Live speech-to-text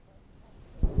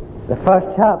the first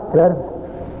chapter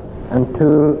and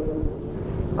to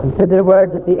consider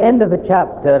words at the end of the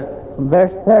chapter, from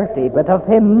verse 30. But of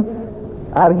him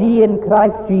are ye in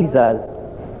Christ Jesus,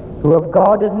 who of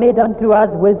God is made unto us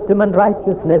wisdom and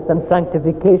righteousness and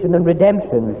sanctification and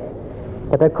redemption.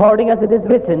 But according as it is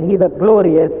written, he that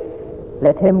glorieth,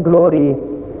 let him glory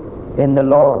in the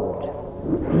Lord.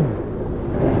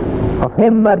 Of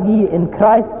him are ye in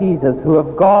Christ Jesus, who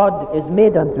of God is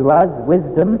made unto us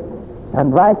wisdom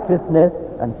and righteousness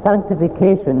and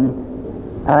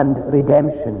sanctification and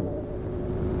redemption.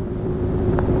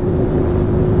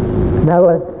 Now,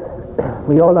 as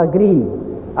we all agree,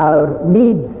 our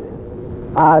needs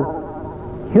as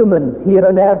humans here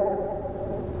on earth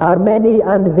are many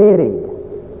and varied.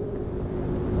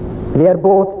 They are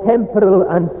both temporal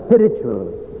and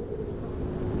spiritual.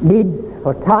 Needs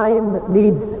for time,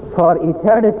 needs for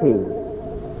eternity.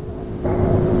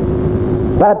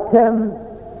 But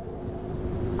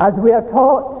as we are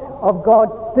taught of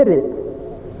God's Spirit,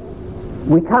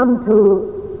 we come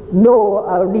to know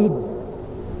our needs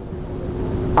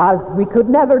as we could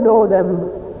never know them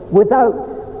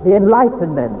without the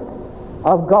enlightenment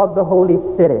of God the Holy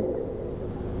Spirit.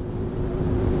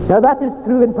 Now that is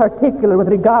true in particular with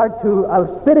regard to our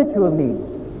spiritual needs,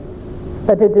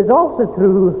 but it is also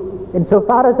true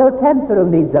insofar as our temporal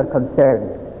needs are concerned.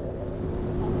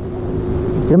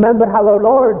 Remember how our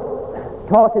Lord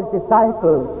taught his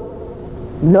disciples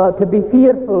not to be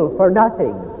fearful for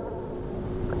nothing,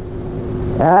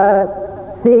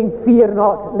 saying, "Fear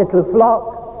not, little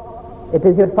flock, it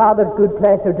is your Father's good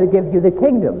pleasure to give you the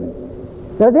kingdom."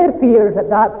 Now their fears at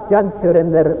that juncture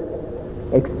in their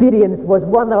experience was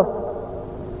one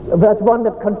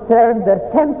that concerned their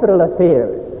temporal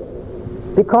affairs,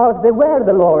 because they were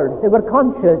the Lord's. They were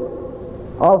conscious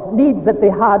of needs that they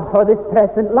had for this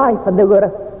present life, and they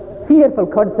were fearful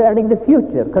concerning the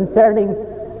future, concerning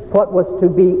what was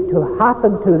to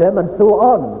happen to them, and so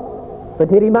on. But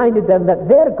he reminded them that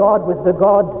their God was the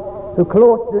God who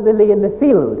clothed the lily in the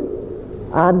field,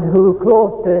 and who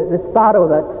clothed the sparrow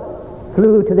that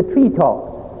flew to the treetops.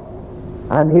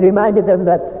 And he reminded them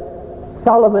that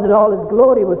Solomon in all his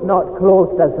glory was not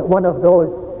clothed as one of those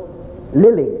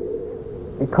lilies,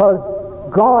 because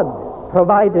God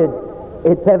provided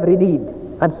its every need,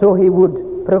 and so he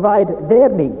would provide their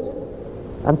needs.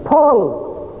 And Paul,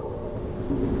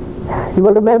 you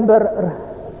will remember,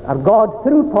 our God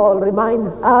through Paul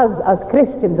reminds us as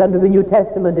Christians under the New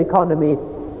Testament economy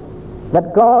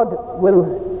that God will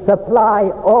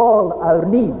supply all our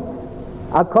needs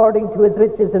according to his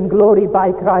riches and glory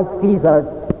by Christ Jesus,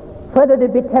 whether they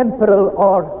be temporal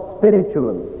or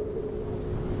spiritual.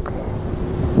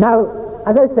 Now,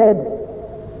 as I said,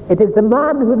 it is the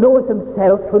man who knows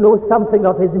himself who knows something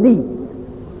of his needs.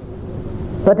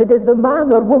 But it is the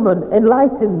man or woman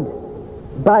enlightened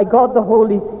by God the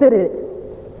Holy Spirit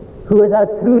who has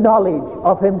true knowledge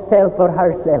of himself or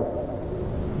herself.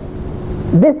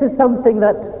 This is something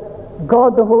that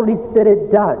God the Holy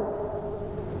Spirit does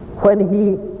when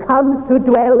he comes to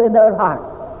dwell in our hearts.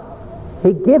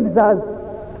 He gives us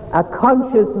a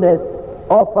consciousness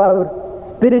of our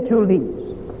spiritual needs.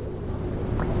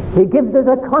 He gives us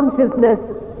a consciousness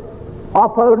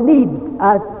of our needs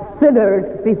as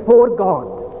sinners before God,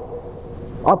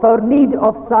 of our need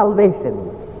of salvation.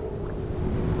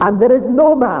 And there is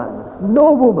no man,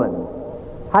 no woman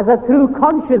has a true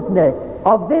consciousness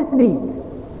of this need,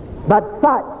 but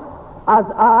such as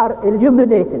are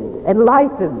illuminated,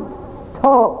 enlightened,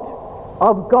 taught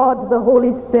of God the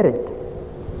Holy Spirit.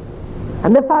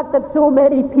 And the fact that so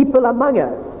many people among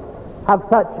us have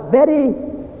such very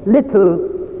little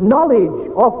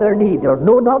knowledge of their need, or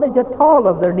no knowledge at all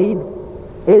of their need,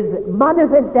 is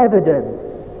manifest evidence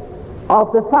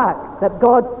of the fact that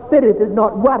God's Spirit is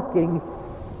not working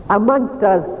amongst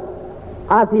us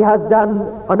as he has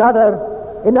done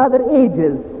in other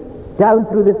ages down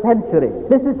through the centuries.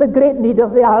 This is the great need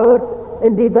of the hour,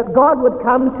 indeed, that God would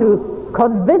come to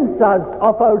convince us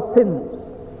of our sins,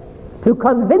 to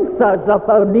convince us of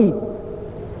our needs,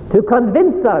 to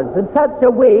convince us in such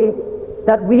a way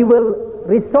that we will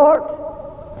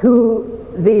resort to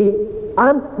the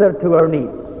answer to our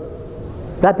needs,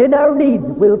 that in our needs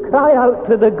we'll cry out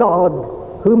to the God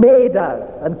who made us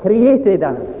and created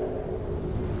us,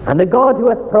 and the God who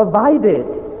has provided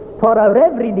for our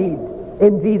every need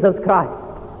in Jesus Christ.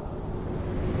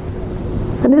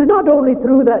 And it is not only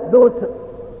true that those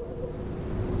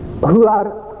who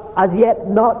are as yet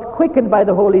not quickened by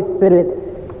the Holy Spirit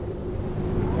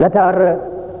that are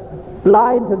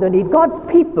blind to the need.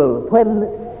 God's people, when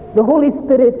the Holy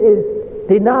Spirit is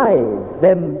denied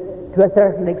them to a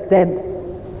certain extent,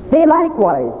 they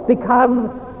likewise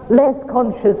become less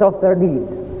conscious of their need.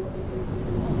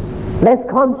 less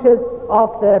conscious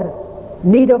of their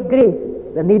need of grace,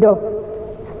 their need of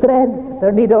strength,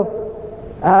 their need of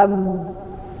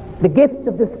the gifts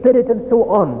of the Spirit and so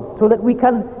on, so that we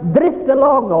can drift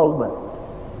along almost,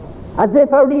 as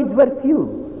if our needs were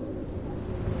few,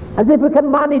 as if we can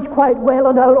manage quite well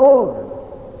on our own.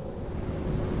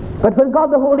 But when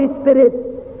God the Holy Spirit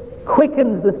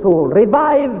quickens the soul,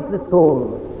 revives the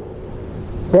soul,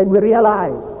 then we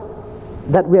realize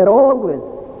that we are always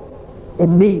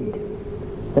in need,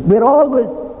 that we are always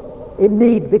in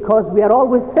need because we are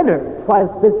always sinners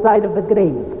whilst this side of the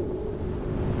grave.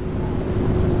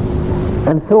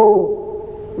 And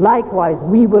so, likewise,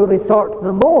 we will resort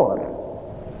the more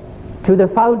to the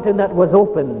fountain that was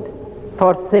opened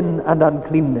for sin and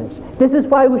uncleanness. This is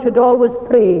why we should always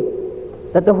pray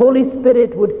that the Holy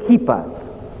Spirit would keep us,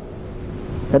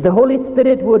 that the Holy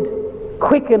Spirit would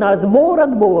quicken us more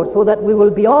and more, so that we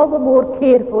will be all the more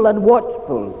careful and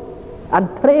watchful and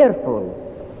prayerful,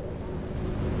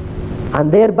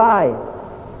 and thereby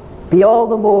be all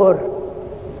the more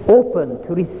open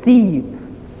to receive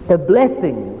the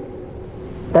blessings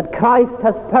that Christ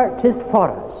has purchased for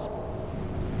us.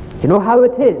 You know how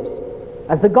it is,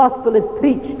 as the gospel is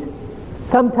preached,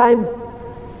 sometimes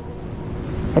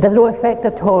it has no effect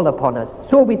at all upon us.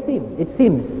 So it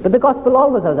seems, but the gospel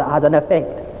always has an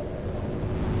effect.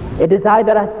 It is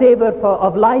either a savour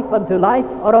of life unto life,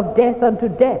 or of death unto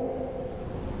death.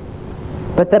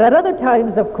 But there are other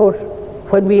times, of course,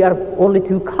 when we are only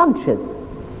too conscious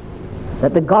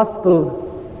that the gospel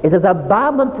is as a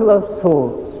balm unto our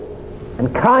souls,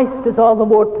 and Christ is all the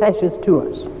more precious to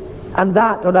us, and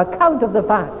that on account of the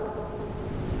fact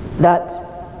that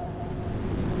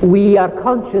we are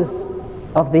conscious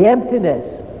of the emptiness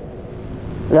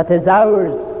that is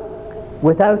ours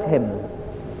without Him.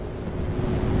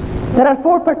 There are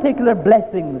 4 particular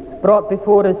blessings brought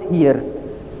before us here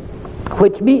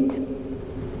which meet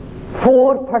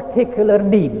 4 particular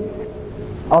needs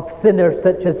of sinners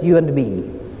such as you and me.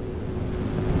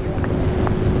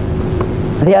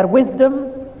 They are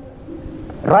wisdom,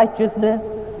 righteousness,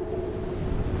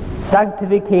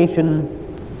 sanctification,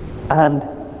 and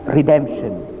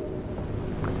redemption.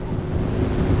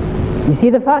 You see,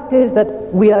 the fact is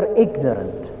that we are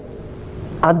ignorant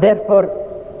and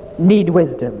therefore need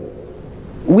wisdom.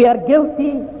 We are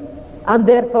guilty and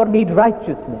therefore need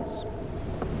righteousness.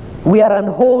 We are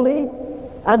unholy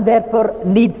and therefore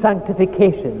need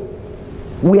sanctification.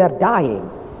 We are dying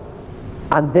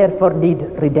and therefore need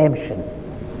redemption.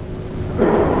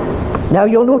 Now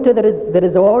you'll note there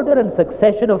is order and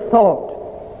succession of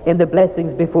thought in the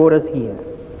blessings before us here.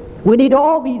 We need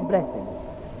all these blessings,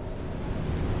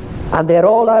 and they're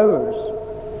all ours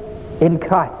in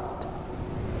Christ.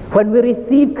 When we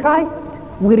receive Christ,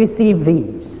 we receive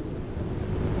these.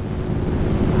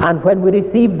 And when we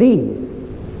receive these,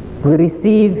 we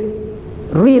receive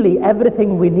really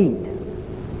everything we need.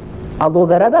 Although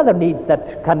there are other needs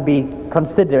that can be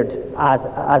considered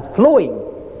as flowing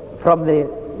from the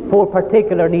 4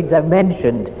 particular needs I've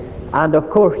mentioned. And of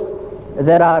course,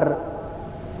 there are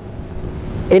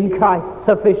in Christ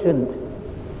sufficient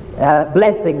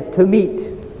blessings to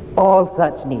meet all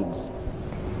such needs.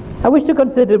 I wish to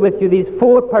consider with you these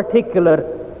 4 particular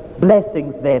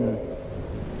blessings then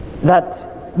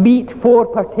that meet 4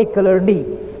 particular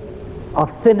needs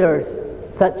of sinners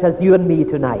such as you and me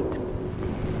tonight.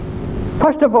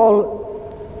 First of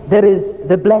all, there is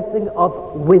the blessing of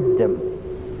wisdom.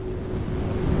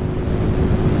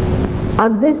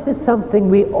 And this is something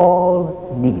we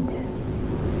all need.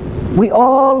 We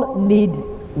all need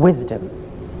wisdom.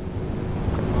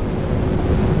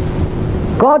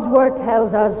 God's word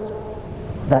tells us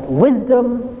that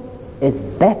wisdom is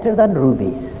better than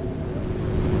rubies.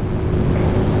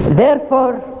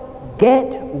 Therefore, get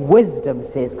wisdom,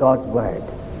 says God's word.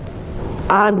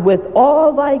 And with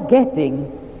all thy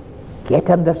getting, get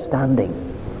understanding.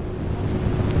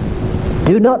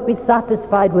 Do not be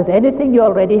satisfied with anything you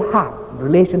already have in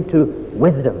relation to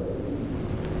wisdom.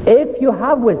 If you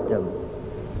have wisdom,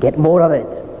 get more of it.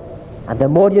 And the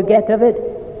more you get of it,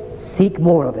 seek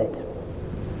more of it.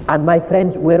 And my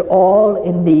friends, we're all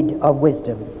in need of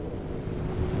wisdom.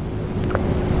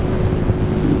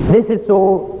 This is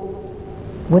so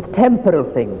with temporal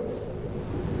things.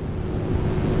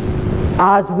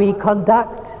 As we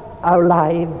conduct our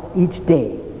lives each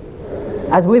day,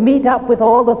 as we meet up with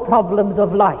all the problems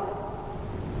of life,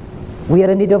 we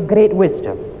are in need of great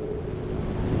wisdom.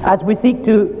 As we seek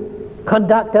to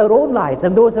conduct our own lives,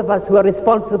 and those of us who are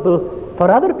responsible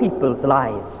for other people's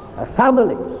lives, our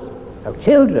families, our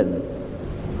children,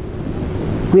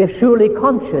 we are surely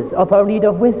conscious of our need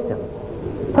of wisdom,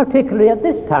 particularly at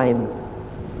this time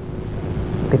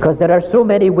Because there are so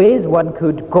many ways one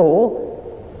could go.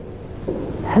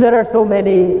 There are so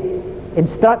many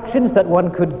instructions that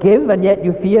one could give, and yet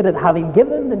you fear that having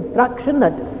given instruction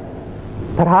that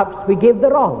perhaps we gave the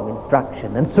wrong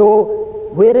instruction. And so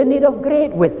we're in need of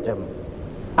great wisdom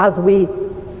as we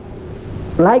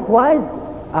likewise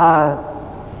are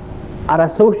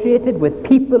associated with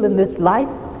people in this life,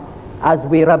 as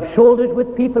we rub shoulders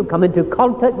with people, come into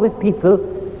contact with people.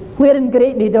 We're in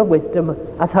great need of wisdom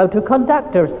as how to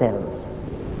conduct ourselves,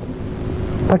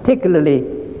 particularly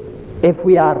if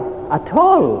we are at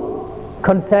all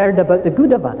concerned about the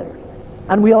good of others,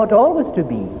 and we ought always to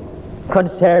be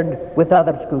concerned with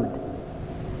others' good.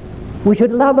 We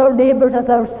should love our neighbours as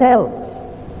ourselves,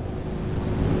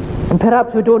 and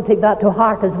perhaps we don't take that to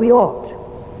heart as we ought.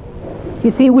 You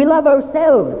see, we love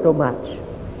ourselves so much,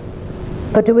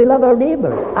 but do we love our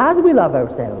neighbours as we love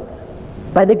ourselves?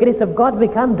 By the grace of God we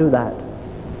can do that.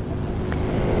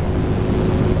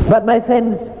 But my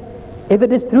friends, if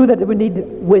it is true that we need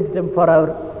wisdom for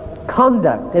our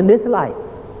conduct in this life,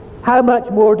 how much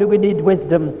more do we need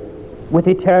wisdom with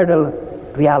eternal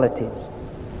realities?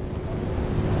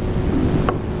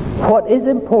 What is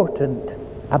important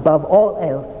above all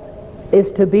else is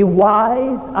to be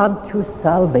wise unto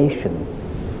salvation.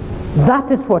 That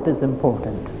is what is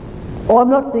important. Oh, I'm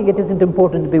not saying it isn't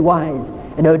important to be wise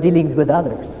in our dealings with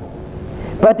others,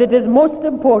 but it is most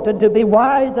important to be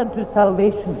wise unto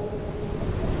salvation.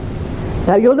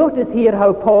 Now you'll notice here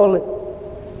how Paul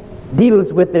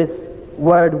deals with this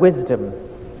word wisdom.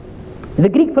 The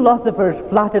Greek philosophers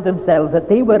flattered themselves that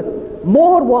they were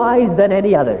more wise than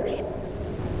any others.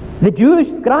 The Jewish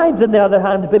scribes, on the other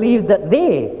hand, believed that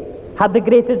they had the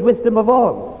greatest wisdom of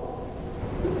all.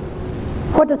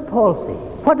 What does Paul say?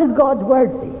 What does God's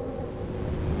word say?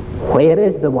 Where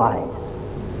is the wise?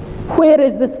 Where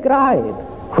is the scribe?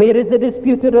 Where is the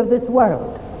disputer of this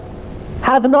world?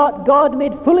 Hath not God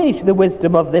made foolish the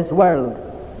wisdom of this world?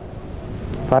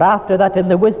 For after that in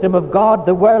the wisdom of God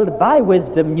the world by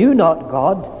wisdom knew not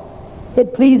God,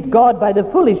 it pleased God by the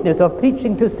foolishness of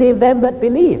preaching to save them that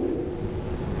believe.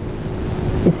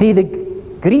 You see, the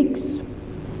Greeks,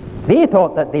 they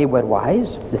thought that they were wise.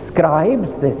 The scribes,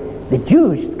 the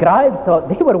Jewish scribes thought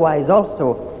they were wise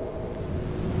also.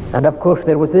 And of course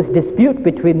there was this dispute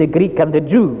between the Greek and the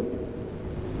Jew.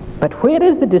 But where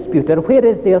is the disputer? Where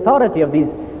is the authority of these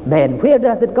men? Where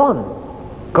has it gone?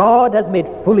 God has made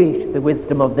foolish the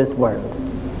wisdom of this world.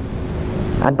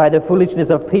 And by the foolishness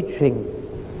of preaching,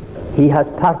 he has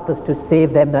purposed to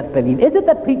save them that believe. Is it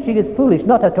that preaching is foolish?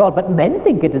 Not at all, but men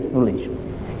think it is foolish.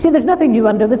 See, there's nothing new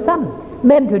under the sun.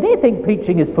 Men today think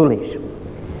preaching is foolish.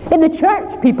 In the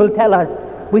church, people tell us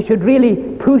we should really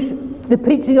push the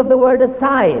preaching of the word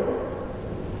aside.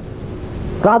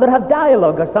 Rather have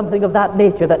dialogue or something of that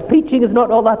nature, that preaching is not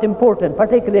all that important,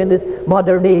 particularly in this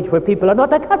modern age where people are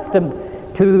not accustomed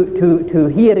to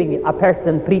hearing a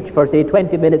person preach for, say,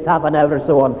 20 minutes, half an hour, or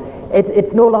so on.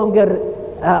 It's no longer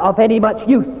of any much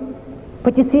use.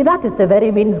 But you see, that is the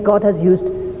very means God has used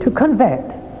to convert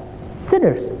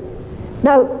sinners.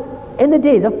 Now, in the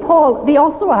days of Paul, they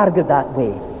also argued that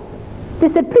way. They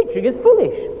said preaching is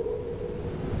foolish.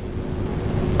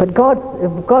 But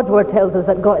God's word tells us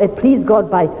that it pleased God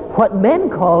by what men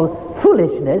call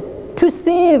foolishness to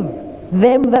save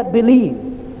them that believe.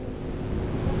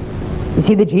 You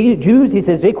see, the Jews, he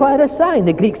says, require a sign.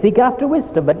 The Greeks seek after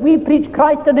wisdom. But we preach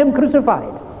Christ and him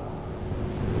crucified,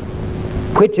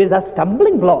 which is a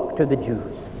stumbling block to the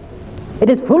Jews. It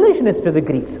is foolishness to the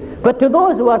Greeks. But to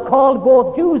those who are called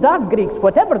both Jews and Greeks,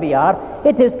 whatever they are,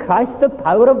 it is Christ, the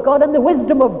power of God and the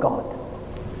wisdom of God.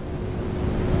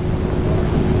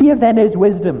 Here then is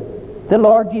wisdom, the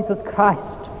Lord Jesus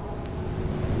Christ.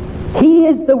 He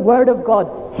is the Word of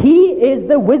God. He is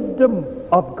the wisdom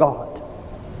of God.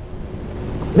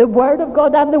 The Word of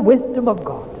God and the wisdom of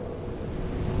God.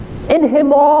 In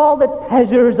him all the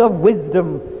treasures of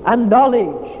wisdom and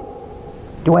knowledge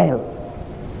dwell.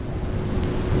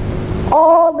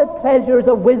 All the treasures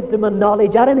of wisdom and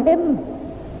knowledge are in him.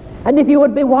 And if you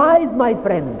would be wise, my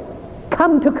friend,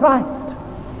 come to Christ.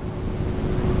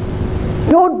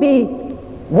 Don't be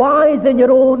wise in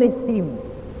your own esteem.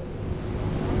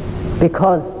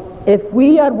 Because if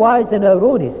we are wise in our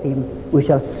own esteem, we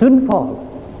shall soon fall.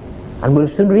 And we'll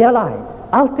soon realize,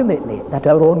 ultimately, that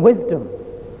our own wisdom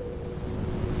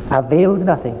avails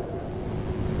nothing.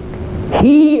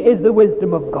 He is the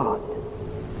wisdom of God.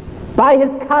 By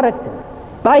his character,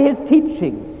 by his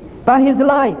teaching, by his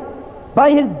life,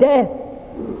 by his death,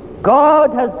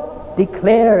 God has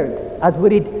declared, as we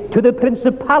read, to the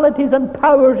principalities and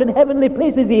powers in heavenly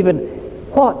places even,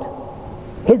 what?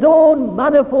 His own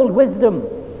manifold wisdom.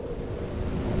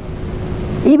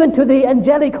 Even to the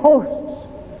angelic hosts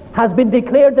has been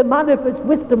declared the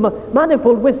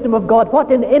manifold wisdom of God.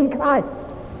 What in Christ?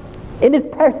 In his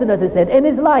person, as I said, in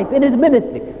his life, in his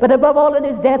ministry, but above all in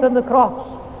his death on the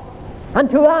cross. And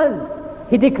to us,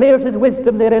 he declares his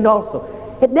wisdom therein also.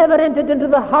 It never entered into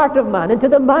the heart of man, into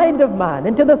the mind of man,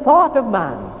 into the thought of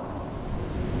man,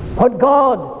 what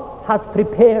God has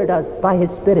prepared us by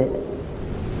his Spirit.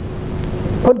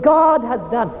 What God has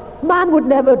done. Man would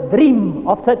never dream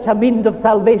of such a means of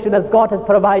salvation as God has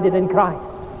provided in Christ.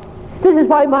 This is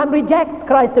why man rejects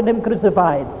Christ and him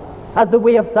crucified as the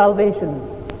way of salvation.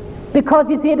 Because,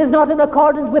 you see, it is not in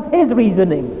accordance with his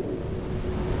reasoning.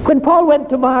 When Paul went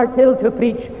to Mars Hill to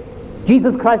preach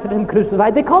Jesus Christ and him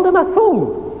crucified, they called him a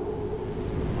fool.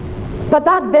 But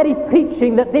that very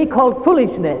preaching that they called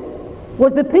foolishness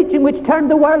was the preaching which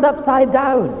turned the world upside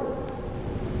down.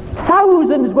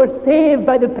 Thousands were saved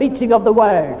by the preaching of the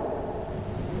Word,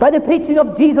 by the preaching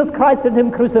of Jesus Christ and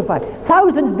him crucified.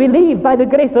 Thousands believed by the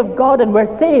grace of God and were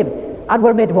saved and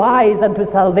were made wise unto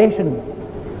salvation.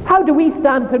 How do we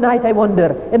stand tonight, I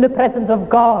wonder, in the presence of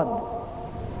God?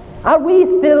 Are we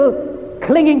still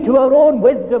clinging to our own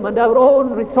wisdom and our own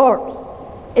resource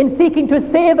in seeking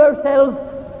to save ourselves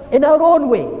in our own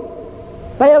way,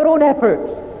 by our own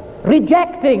efforts,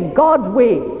 rejecting God's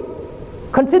way,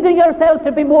 considering ourselves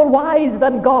to be more wise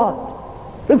than God,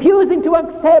 refusing to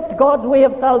accept God's way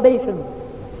of salvation?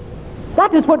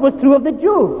 That is what was true of the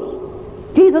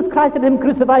Jews. Jesus Christ and him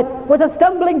crucified was a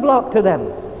stumbling block to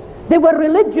them. They were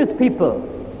religious people.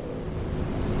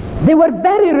 They were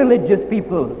very religious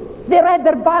people. They read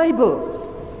their Bibles.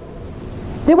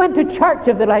 They went to church,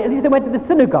 if they like. At least they went to the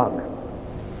synagogue.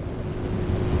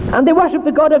 And they worshipped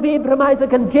the God of Abraham,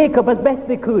 Isaac, and Jacob as best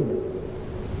they could.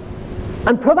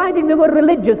 And providing they were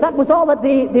religious, that was all that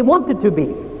they wanted to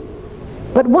be.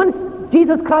 But once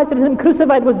Jesus Christ and him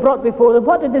crucified was brought before them,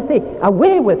 what did they say?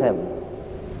 Away with him.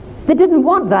 They didn't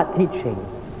want that teaching.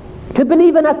 To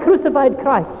believe in a crucified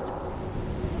Christ.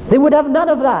 They would have none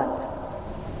of that.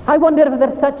 I wonder if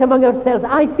there's such among ourselves.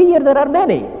 I fear there are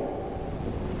many.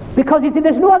 Because, you see,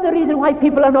 there's no other reason why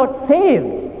people are not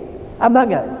saved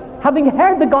among us. Having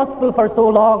heard the gospel for so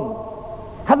long,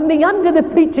 having been under the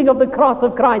preaching of the cross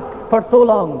of Christ for so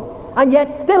long, and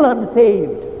yet still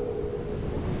unsaved.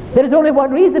 There is only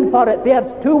one reason for it. They are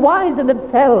too wise in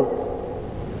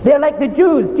themselves. They are like the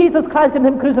Jews. Jesus Christ and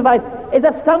him crucified is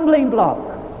a stumbling block.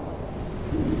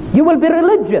 You will be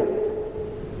religious.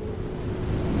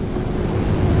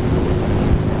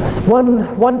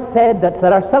 One once said that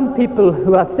there are some people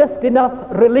who have just enough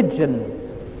religion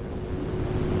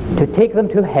to take them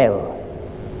to hell.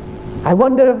 I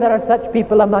wonder if there are such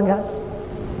people among us.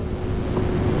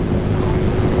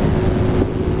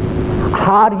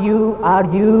 Are you,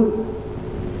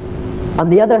 on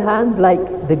the other hand,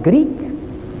 like the Greek,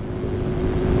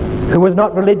 who was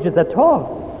not religious at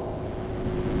all?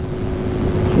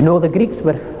 You know, the Greeks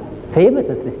were famous,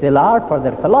 as they still are, for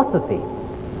their philosophy.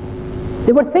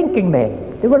 They were thinking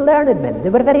men. They were learned men. They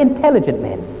were very intelligent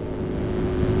men.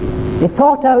 They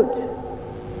thought out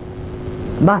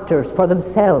matters for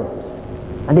themselves,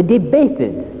 and they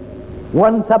debated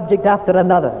one subject after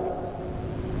another.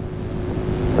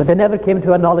 But they never came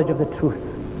to a knowledge of the truth.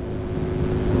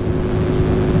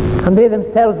 And they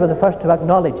themselves were the first to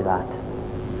acknowledge that.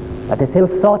 But they still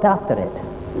sought after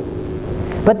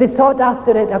it. But they sought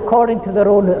after it according to their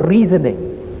own reasoning.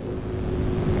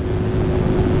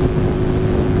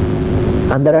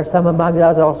 And there are some among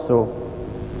us also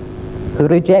who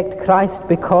reject Christ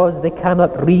because they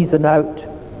cannot reason out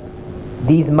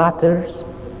these matters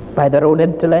by their own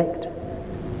intellect.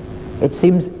 It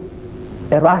seems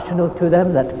irrational to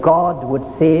them that God would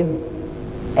save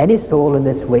any soul in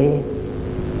this way.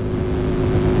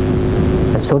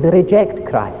 And so they reject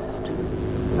Christ.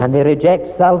 And they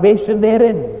reject salvation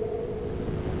therein.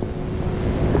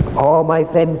 Oh, my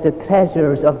friends, the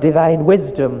treasures of divine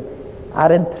wisdom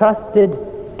are entrusted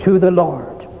to the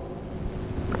Lord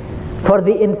for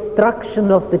the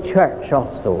instruction of the church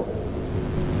also.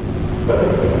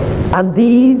 And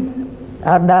these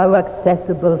are now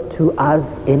accessible to us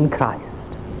in Christ.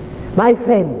 My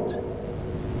friends,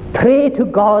 pray to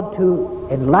God to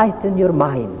enlighten your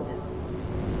mind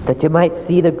that you might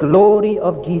see the glory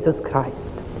of Jesus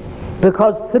Christ,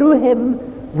 because through him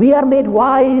we are made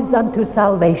wise unto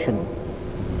salvation.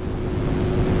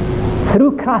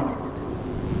 Through Christ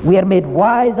we are made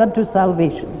wise unto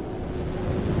salvation.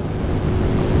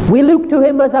 We look to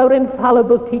him as our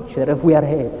infallible teacher if we are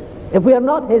his. If we are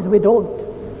not his, we don't. Do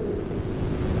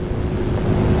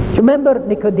you remember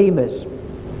Nicodemus?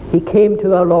 He came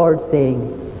to our Lord saying,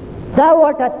 "Thou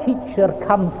art a teacher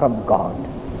come from God."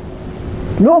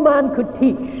 No man could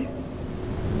teach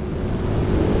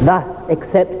thus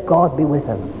except God be with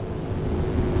him.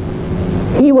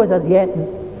 He was as yet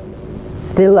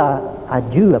still a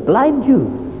Jew, a blind Jew.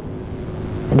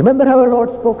 And remember how our Lord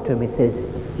spoke to him. He says,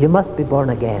 you must be born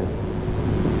again.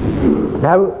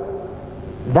 Now,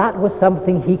 that was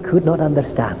something he could not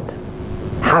understand.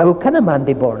 How can a man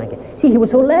be born again? See, he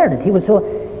was so learned. He was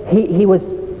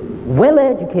well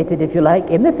educated, if you like,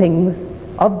 in the things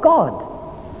of God,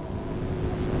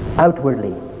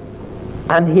 outwardly.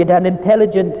 And he had an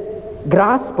intelligent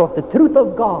grasp of the truth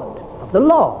of God, of the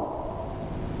law,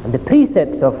 and the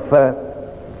precepts of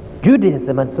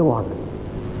Judaism and so on.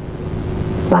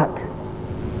 But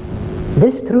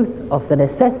this truth of the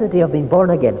necessity of being born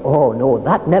again, oh no,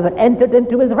 that never entered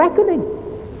into his reckoning.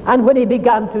 And when he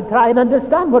began to try and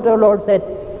understand what our Lord said,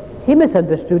 he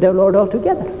misunderstood our Lord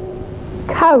altogether.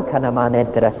 How can a man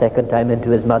enter a second time into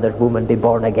his mother's womb and be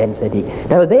born again, said he.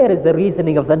 Now there is the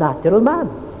reasoning of the natural man,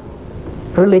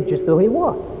 religious though he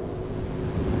was.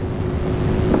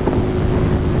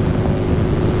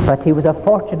 But he was a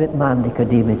fortunate man,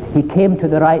 Nicodemus. He came to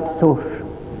the right source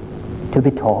to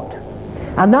be taught.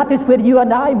 And that is where you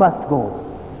and I must go,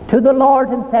 to the Lord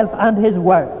himself and his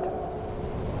word.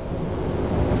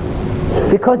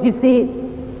 Because you see,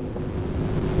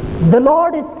 the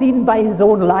Lord is seen by his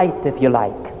own light, if you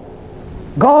like.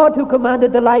 God, who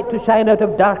commanded the light to shine out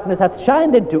of darkness, hath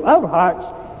shined into our hearts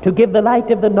to give the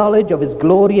light of the knowledge of his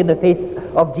glory in the face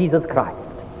of Jesus Christ.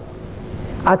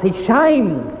 As he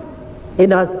shines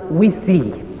in us, we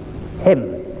see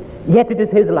him. Yet it is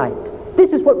his light.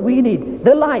 This is what we need,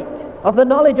 the light of the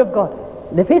knowledge of God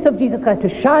in the face of Jesus Christ,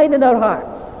 to shine in our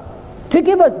hearts, to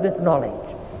give us this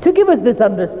knowledge, to give us this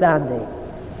understanding,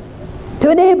 to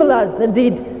enable us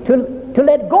indeed to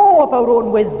let go of our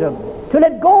own wisdom, to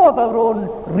let go of our own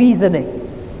reasoning,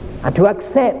 and to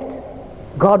accept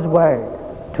God's word,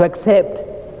 to accept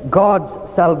God's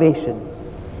salvation.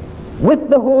 With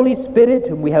the Holy Spirit,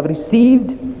 whom we have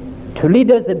received to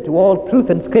lead us into all truth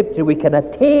and Scripture, we can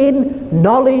attain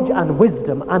knowledge and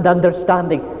wisdom and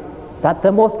understanding that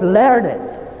the most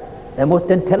learned, the most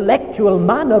intellectual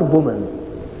man or woman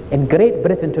in Great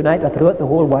Britain tonight or throughout the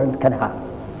whole world can have.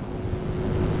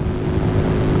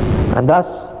 And thus,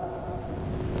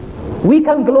 we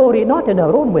can glory not in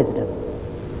our own wisdom,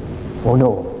 oh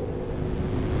no,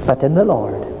 but in the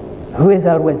Lord, who is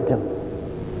our wisdom.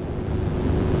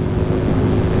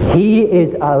 He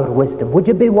is our wisdom. Would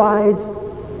you be wise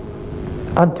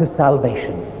unto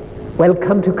salvation? Well,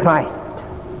 come to Christ.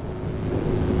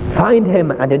 Find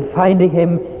him, and in finding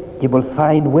him you will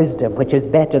find wisdom, which is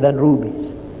better than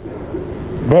rubies.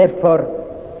 Therefore,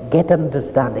 get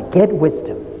understanding, get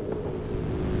wisdom.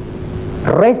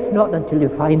 Rest not until you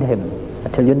find him,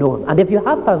 until you know him. And if you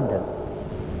have found him,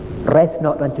 rest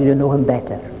not until you know him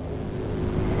better.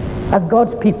 As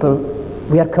God's people,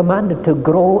 we are commanded to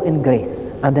grow in grace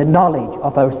and in knowledge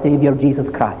of our Savior Jesus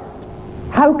Christ.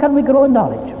 How can we grow in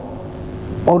knowledge?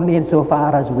 Only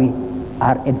insofar as we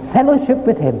are in fellowship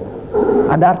with him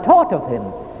and are taught of him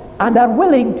and are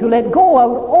willing to let go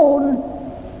our own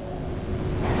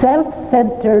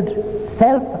self-centered,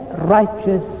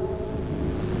 self-righteous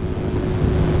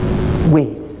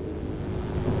ways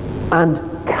and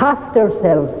cast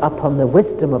ourselves upon the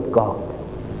wisdom of God,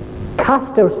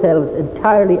 cast ourselves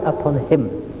entirely upon him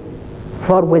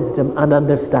for wisdom and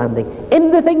understanding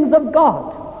in the things of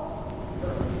God.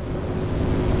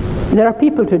 There are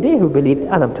people today who believe,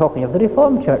 and I'm talking of the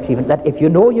Reformed Church even, that if you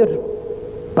know your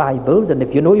Bibles and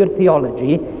if you know your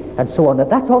theology and so on,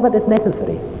 that's all that is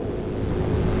necessary.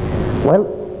 Well,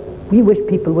 we wish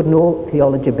people would know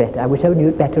theology better. I wish I knew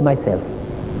it better myself,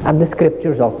 and the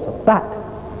Scriptures also. But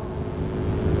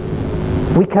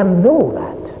we can know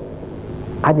that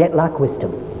and yet lack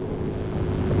wisdom.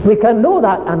 We can know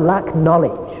that and lack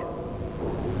knowledge.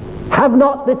 Have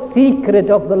not the secret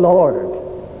of the Lord,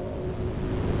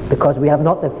 because we have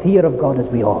not the fear of God as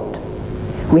we ought.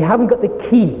 We haven't got the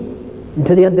key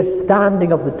into the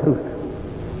understanding of the truth,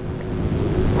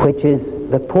 which is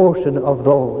the portion of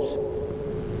those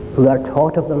who are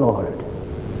taught of the Lord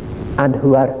and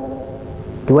who are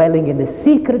dwelling in the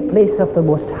secret place of the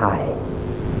Most High,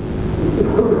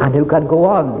 and who can go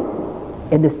on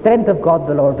in the strength of God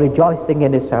the Lord, rejoicing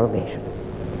in his salvation.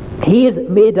 He is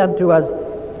made unto us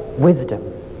wisdom.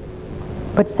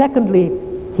 But secondly,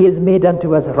 he is made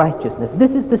unto us righteousness.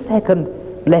 This is the second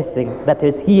blessing that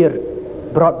is here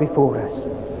brought before us.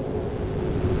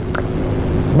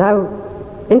 Now,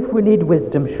 if we need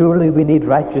wisdom, surely we need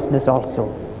righteousness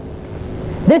also.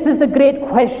 This is the great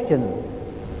question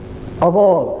of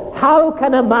all. How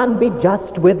can a man be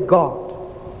just with God?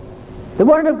 The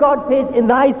Word of God says, in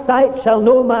thy sight shall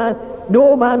no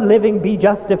man living be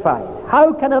justified.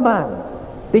 How can a man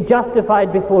be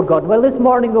justified before God. Well, this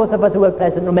morning, those of us who are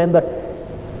present, remember,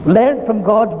 learn from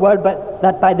God's word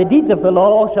that by the deeds of the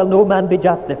law shall no man be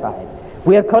justified.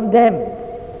 We are condemned.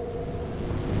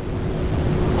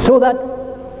 So that,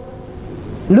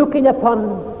 looking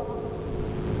upon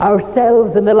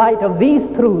ourselves in the light of these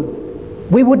truths,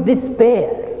 we would despair,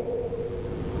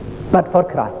 but for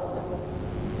Christ.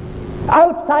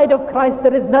 Outside of Christ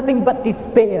there is nothing but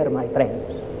despair, my friends.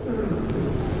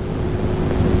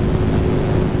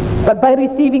 But by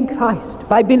receiving Christ,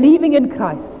 by believing in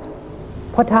Christ,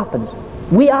 what happens?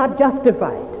 We are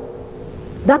justified.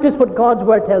 That is what God's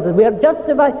word tells us. We are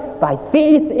justified by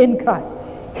faith in Christ.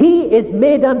 He is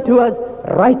made unto us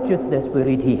righteousness, we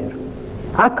read here.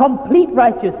 A complete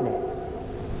righteousness.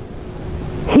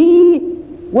 He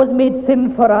was made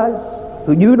sin for us,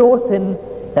 who knew no sin,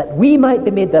 that we might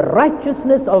be made the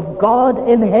righteousness of God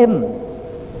in him.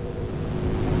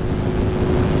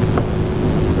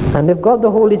 And if God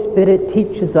the Holy Spirit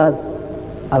teaches us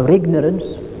our ignorance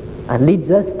and leads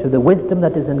us to the wisdom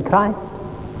that is in Christ,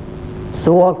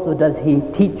 so also does he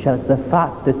teach us the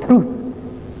fact, the truth,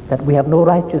 that we have no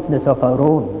righteousness of our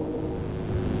own.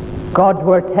 God's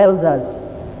word tells us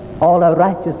all our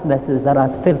righteousnesses are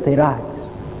as filthy rags.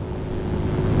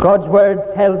 God's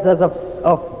word tells us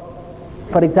of,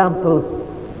 for example,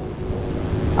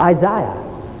 Isaiah,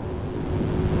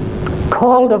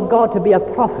 called of God to be a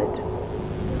prophet.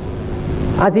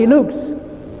 As he looks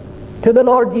to the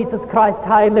Lord Jesus Christ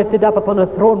high and lifted up upon a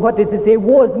throne, what does he say?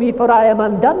 Woe is me, for I am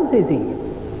undone, says he.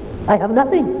 I have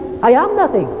nothing. I am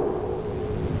nothing.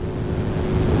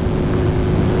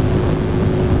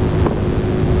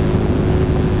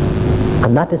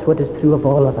 And that is what is true of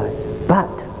all of us. But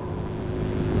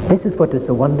this is what is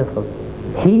so wonderful.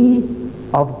 He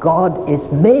of God is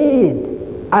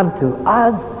made unto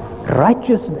us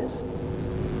righteousness.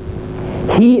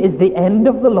 He is the end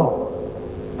of the law.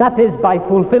 That is, by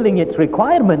fulfilling its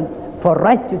requirements for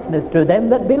righteousness to them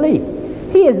that believe.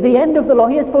 He is the end of the law.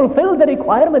 He has fulfilled the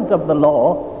requirements of the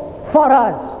law for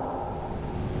us.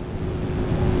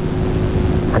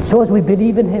 And so as we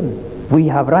believe in him, we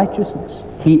have righteousness.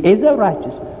 He is our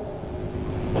righteousness.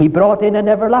 He brought in an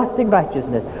everlasting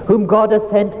righteousness, whom God has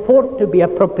sent forth to be a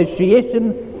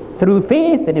propitiation through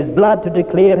faith in his blood, to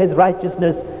declare his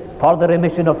righteousness for the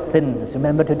remission of sins.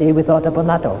 Remember, today we thought upon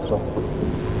that also.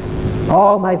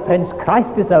 Oh, my friends,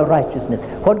 Christ is our righteousness.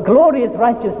 What glorious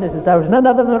righteousness is ours, none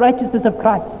other than the righteousness of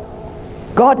Christ.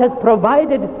 God has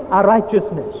provided a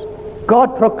righteousness.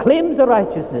 God proclaims a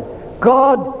righteousness.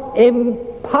 God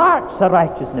imparts a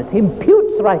righteousness. He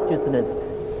imputes righteousness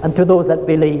unto those that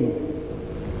believe.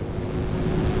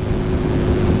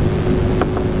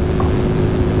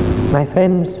 My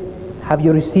friends, have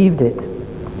you received it,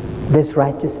 this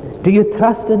righteousness? Do you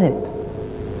trust in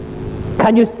it?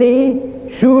 Can you say,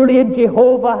 surely in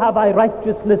Jehovah have I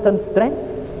righteousness and strength?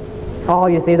 Oh,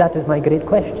 you say, that is my great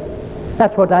question.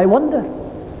 That's what I wonder.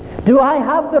 Do I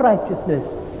have the righteousness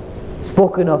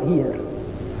spoken of here?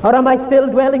 Or am I still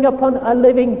dwelling upon a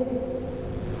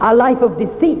life of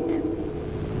deceit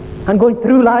and going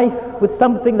through life with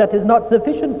something that is not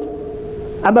sufficient?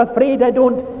 I'm afraid I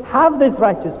don't have this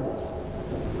righteousness.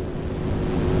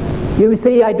 You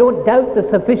say, I don't doubt the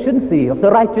sufficiency of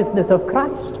the righteousness of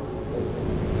Christ.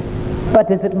 But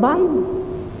is it mine?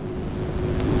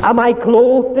 Am I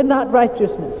clothed in that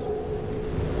righteousness?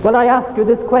 Well, I ask you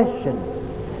this question.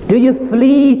 Do you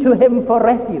flee to him for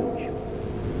refuge?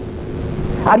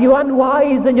 Are you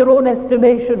unwise in your own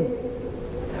estimation?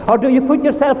 Or do you put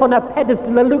yourself on a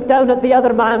pedestal and look down at the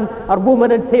other man or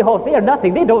woman and say, oh, they're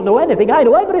nothing, they don't know anything, I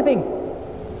know everything?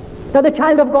 Now, the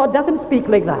child of God doesn't speak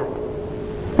like that.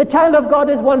 The child of God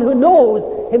is one who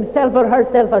knows himself or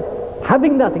herself as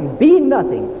having nothing, being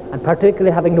nothing, and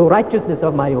particularly having no righteousness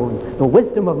of my own, no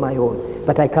wisdom of my own.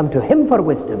 But I come to him for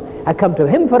wisdom. I come to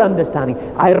him for understanding.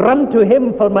 I run to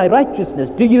him for my righteousness.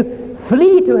 Do you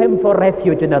flee to him for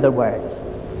refuge, in other words?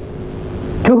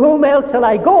 To whom else shall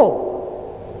I go?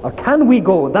 Or can we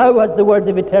go? Thou hast the words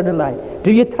of eternal life.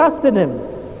 Do you trust in him?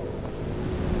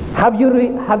 Have you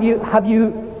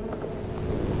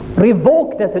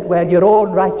revoked, as it were, your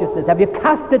own righteousness? Have you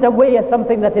cast it away as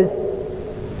something that is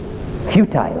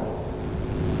futile?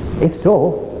 If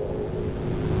so,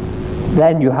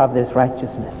 then you have this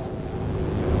righteousness.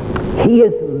 He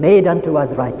is made unto us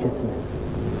righteousness.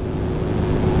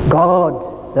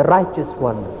 God, the righteous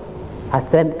one, has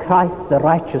sent Christ, the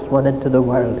righteous one, into the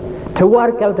world to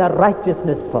work out a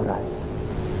righteousness for us.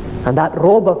 And that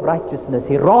robe of righteousness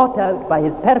he wrought out by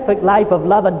his perfect life of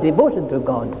love and devotion to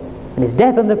God and his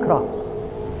death on the cross.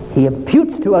 He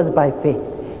imputes to us by faith.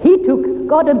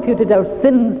 God imputed our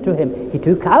sins to him. He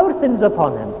took our sins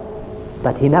upon him.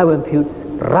 But he now imputes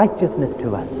righteousness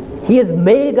to us. He is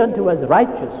made unto us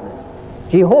righteousness.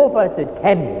 Jehovah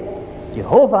Tzidkenu,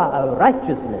 Jehovah our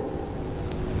righteousness.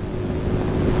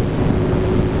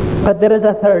 But there is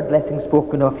a third blessing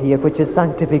spoken of here, which is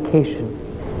sanctification.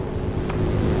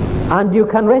 And you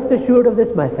can rest assured of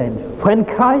this, my friend. When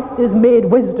Christ is made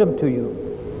wisdom to you,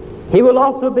 he will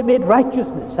also be made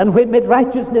righteousness. And when made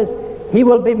righteousness, he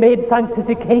will be made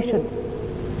sanctification.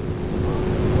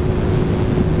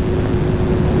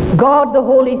 God the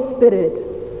Holy Spirit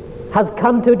has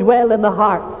come to dwell in the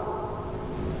hearts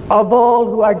of all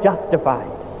who are justified.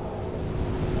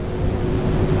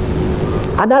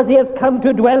 And as he has come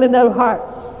to dwell in their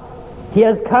hearts, he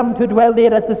has come to dwell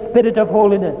there as the Spirit of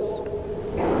holiness.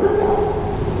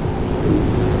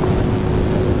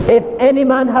 If any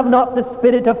man have not the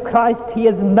Spirit of Christ, he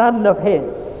is none of his.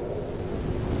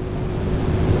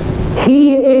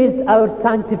 He is our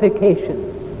sanctification.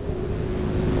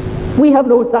 We have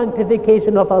no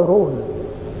sanctification of our own.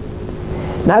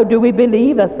 Now, do we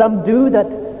believe, as some do, that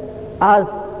as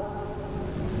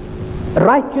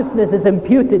righteousness is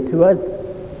imputed to us,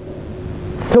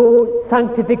 so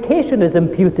sanctification is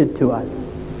imputed to us?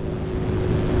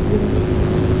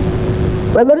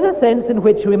 Well, there is a sense in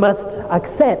which we must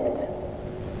accept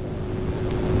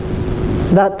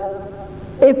that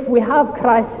if we have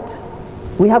Christ,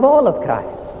 we have all of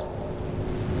Christ.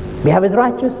 We have his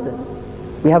righteousness.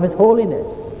 We have his holiness.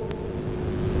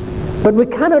 But we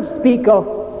cannot speak of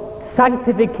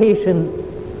sanctification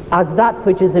as that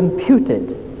which is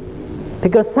imputed,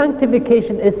 because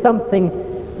sanctification is something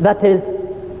that is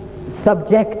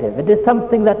subjective. It is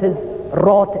something that is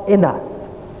wrought in us.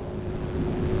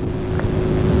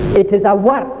 It is a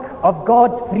work of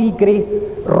God's free grace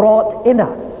wrought in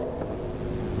us.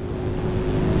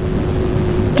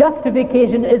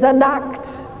 Justification is an act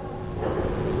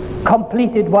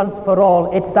completed once for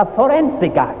all. It's a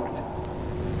forensic act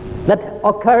that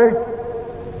occurs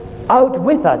out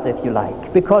with us, if you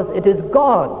like, because it is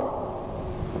God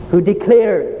who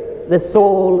declares the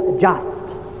soul just.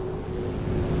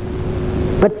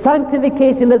 But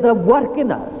sanctification is a work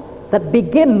in us that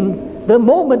begins the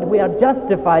moment we are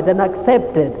justified and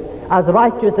accepted as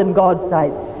righteous in God's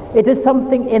sight. It is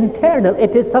something internal,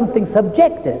 it is something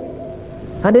subjective,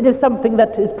 and it is something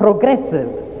that is progressive.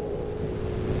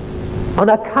 On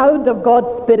account of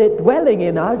God's Spirit dwelling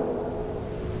in us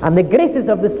and the graces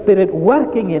of the Spirit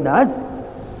working in us,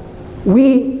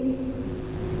 we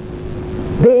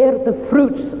bear the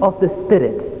fruits of the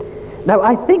Spirit. Now,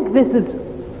 I think this is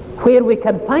where we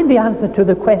can find the answer to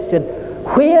the question,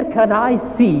 where can I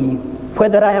see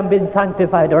whether I am being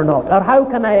sanctified or not? Or how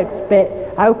can I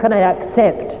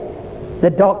accept the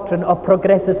doctrine of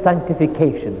progressive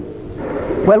sanctification?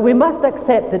 Well, we must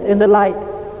accept it in the light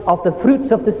of the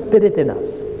fruits of the Spirit in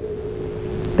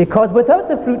us. Because without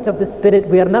the fruits of the Spirit,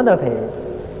 we are none of his.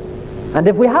 And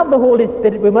if we have the Holy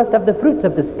Spirit, we must have the fruits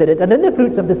of the Spirit. And in the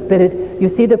fruits of the Spirit, you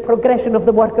see the progression of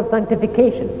the work of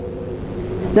sanctification.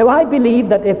 Now, I believe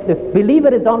that if the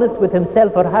believer is honest with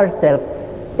himself or herself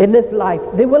in this life,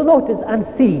 they will notice and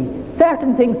see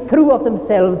certain things true of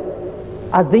themselves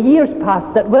as the years pass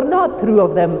that were not true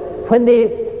of them when they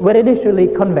were initially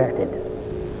converted.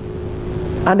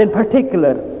 And in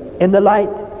particular, in the light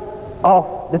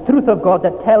of the truth of God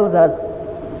that tells us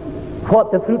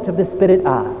what the fruits of the Spirit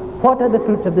are. What are the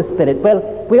fruits of the Spirit? Well,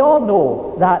 we all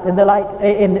know that in the light,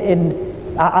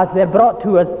 as they're brought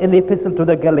to us in the epistle to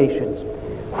the Galatians,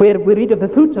 where we read of the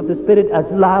fruits of the Spirit as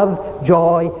love,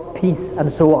 joy, peace,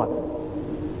 and so on.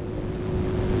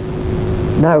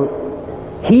 Now,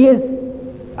 he is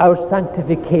our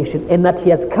sanctification in that he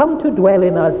has come to dwell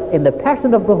in us in the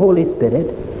person of the Holy Spirit.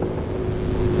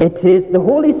 It is the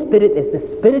Holy Spirit is the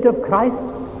Spirit of Christ,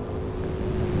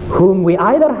 whom we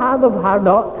either have or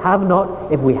have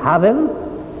not. If we have him,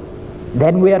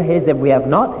 then we are his. If we have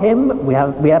not him, we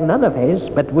are none of his.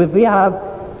 But if we have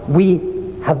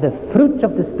the fruits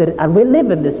of the Spirit, and we live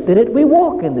in the Spirit, we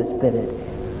walk in the Spirit,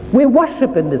 we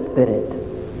worship in the Spirit,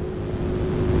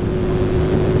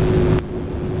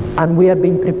 and we are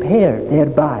being prepared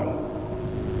thereby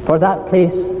for that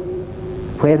place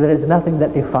where there is nothing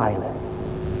that defileth.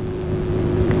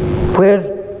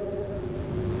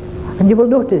 And you will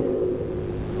notice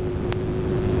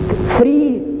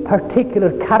three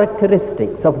particular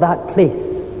characteristics of that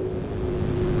place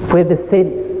where the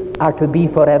saints are to be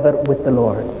forever with the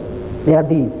Lord. They are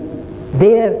these.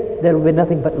 There will be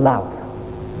nothing but love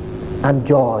and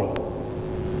joy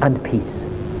and peace.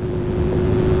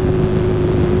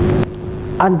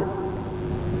 And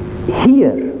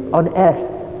here on earth,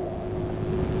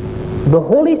 the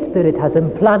Holy Spirit has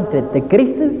implanted the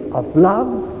graces of love,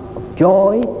 of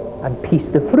joy, and peace,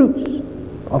 the fruits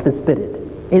of the Spirit.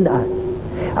 in us.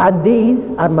 And these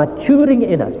are maturing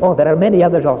in us. Oh, there are many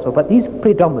others also, but these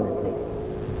predominantly.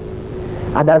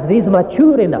 And as these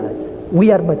mature in us,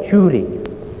 we are maturing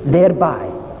thereby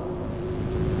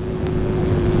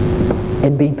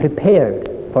in being prepared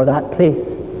for that place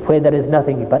where there is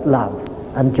nothing but love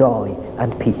and joy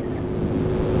and peace.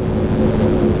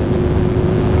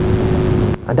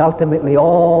 And ultimately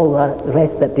all the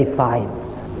rest that defiles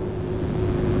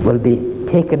will be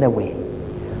taken away.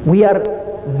 We are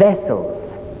vessels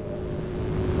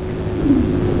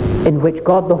in which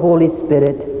God the Holy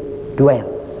Spirit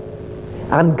dwells.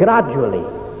 And gradually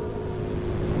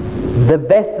the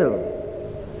vessel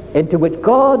into which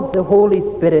God the Holy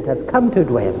Spirit has come to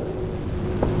dwell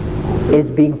is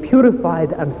being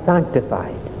purified and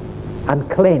sanctified and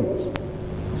cleansed,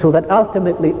 so that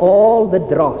ultimately all the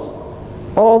dross,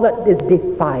 all that is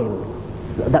defiled,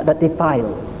 that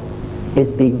defiles, is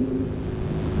being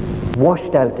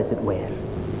washed out, as it were.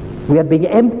 We are being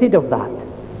emptied of that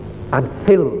and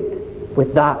filled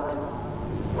with that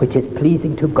which is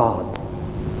pleasing to God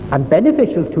and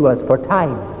beneficial to us for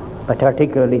time, but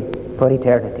particularly for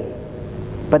eternity.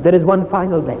 But there is one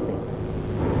final blessing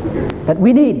that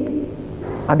we need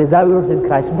and is ours in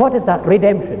Christ. What is that?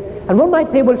 Redemption. And one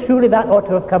might say, well, surely that ought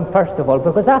to have come first of all,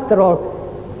 because after all,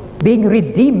 being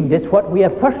redeemed is what we are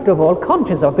first of all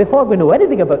conscious of before we know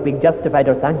anything about being justified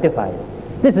or sanctified.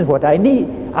 This is what I need.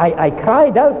 I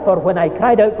cried out for, when I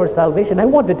cried out for salvation, I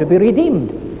wanted to be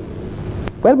redeemed.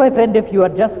 Well, my friend, if you are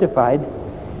justified,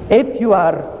 if you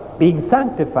are being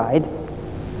sanctified,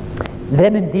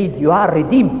 then indeed you are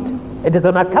redeemed. It is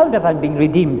on account of I'm being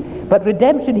redeemed. But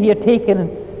redemption here taken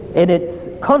in its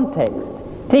context,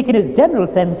 taken in its general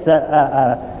sense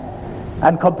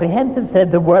and comprehensive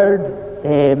sense, the word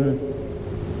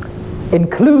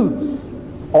includes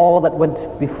all that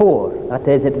went before. That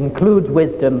is, it includes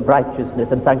wisdom,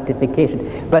 righteousness and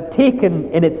sanctification. But taken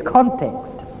in its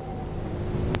context,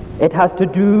 it has to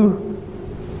do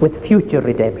with future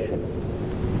redemption.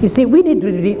 You see, we need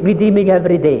redeeming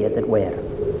every day, as it were.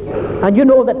 And you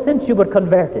know that since you were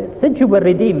converted, since you were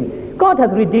redeemed, God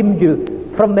has redeemed you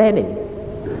from many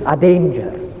a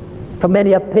danger, from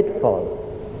many a pitfall.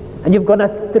 And you've gone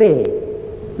astray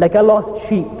like a lost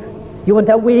sheep. You went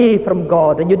away from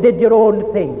God and you did your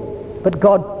own thing, but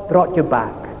God brought you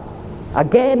back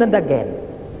again and again.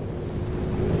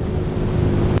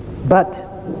 But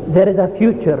there is a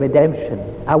future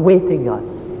redemption awaiting us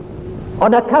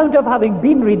on account of having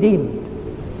been redeemed,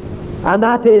 and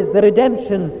that is the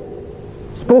redemption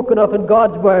spoken of in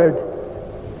God's word,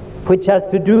 which has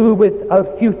to do with our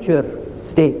future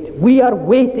state. We are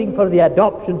waiting for the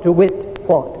adoption, to wit,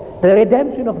 what? The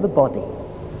redemption of the body.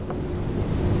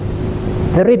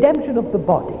 The redemption of the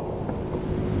body.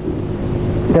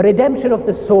 The redemption of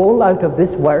the soul out of this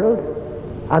world,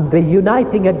 and the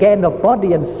uniting again of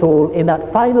body and soul in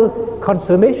that final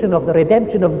consummation of the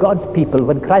redemption of God's people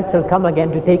when Christ shall come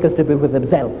again to take us to be with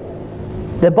himself.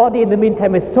 The body in the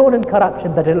meantime is sown in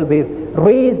corruption, that it will be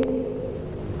raised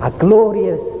a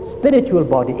glorious spiritual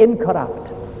body, incorrupt.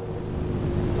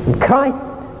 And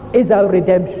Christ is our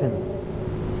redemption.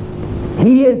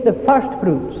 He is the first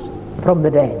fruits from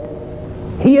the dead.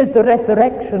 He is the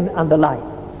resurrection and the life.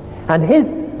 And his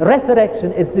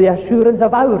resurrection is the assurance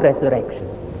of our resurrection.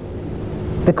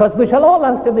 Because we shall all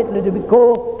ultimately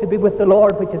go to be with the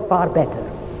Lord, which is far better.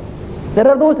 There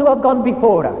are those who have gone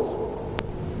before us.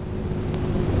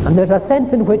 And there's a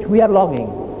sense in which we are longing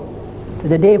to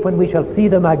the day when we shall see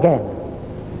them again.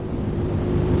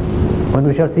 When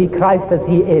we shall see Christ as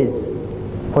he is.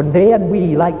 When they and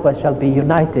we likewise shall be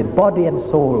united, body and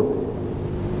soul,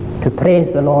 to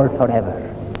praise the Lord forever.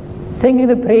 Singing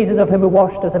the praises of him who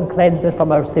washed us and cleansed us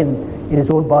from our sins in his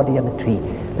own body on the tree.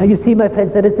 Now you see, my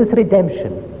friends, there is this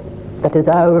redemption that is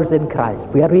ours in Christ.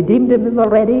 We are redeemed in him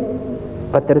already,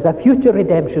 but there is a future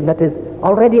redemption that is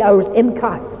already ours in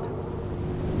Christ.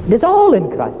 It is all in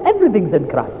Christ. Everything's in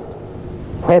Christ.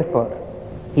 Wherefore,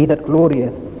 he that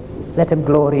glorieth, let him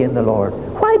glory in the Lord.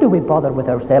 Why do we bother with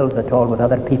ourselves at all, with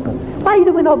other people? Why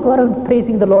do we not go around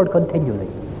praising the Lord continually,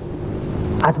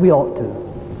 as we ought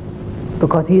to?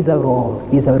 Because he's our all.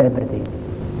 He's our everything.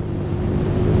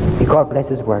 May God bless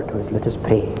his word to us. Let us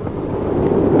pray.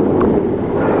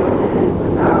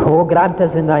 Oh, grant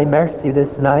us in thy mercy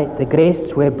this night the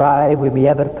grace whereby we may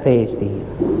ever praise thee.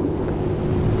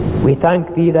 We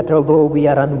thank thee that although we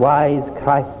are unwise,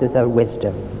 Christ is our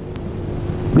wisdom.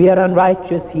 We are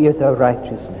unrighteous, he is our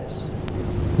righteousness.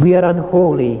 We are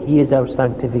unholy, he is our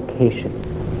sanctification.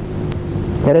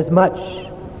 There is much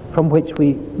from which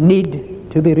we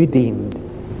need to be redeemed,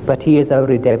 but he is our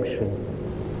redemption.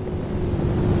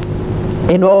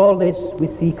 In all this we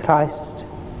see Christ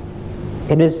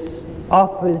in his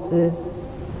offices,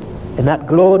 in that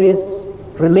glorious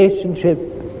relationship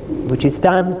which he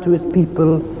stands to his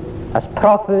people as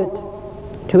prophet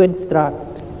to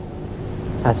instruct,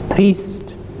 as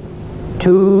priest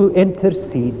to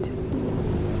intercede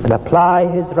and apply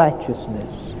his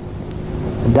righteousness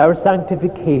and our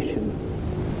sanctification,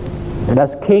 and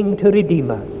as king to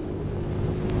redeem us.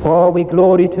 Oh, we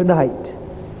glory tonight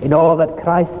in all that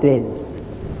Christ is,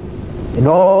 in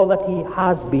all that he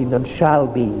has been and shall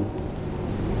be.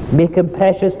 Make him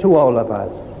precious to all of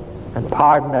us, and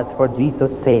pardon us for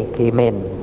Jesus' sake. Amen.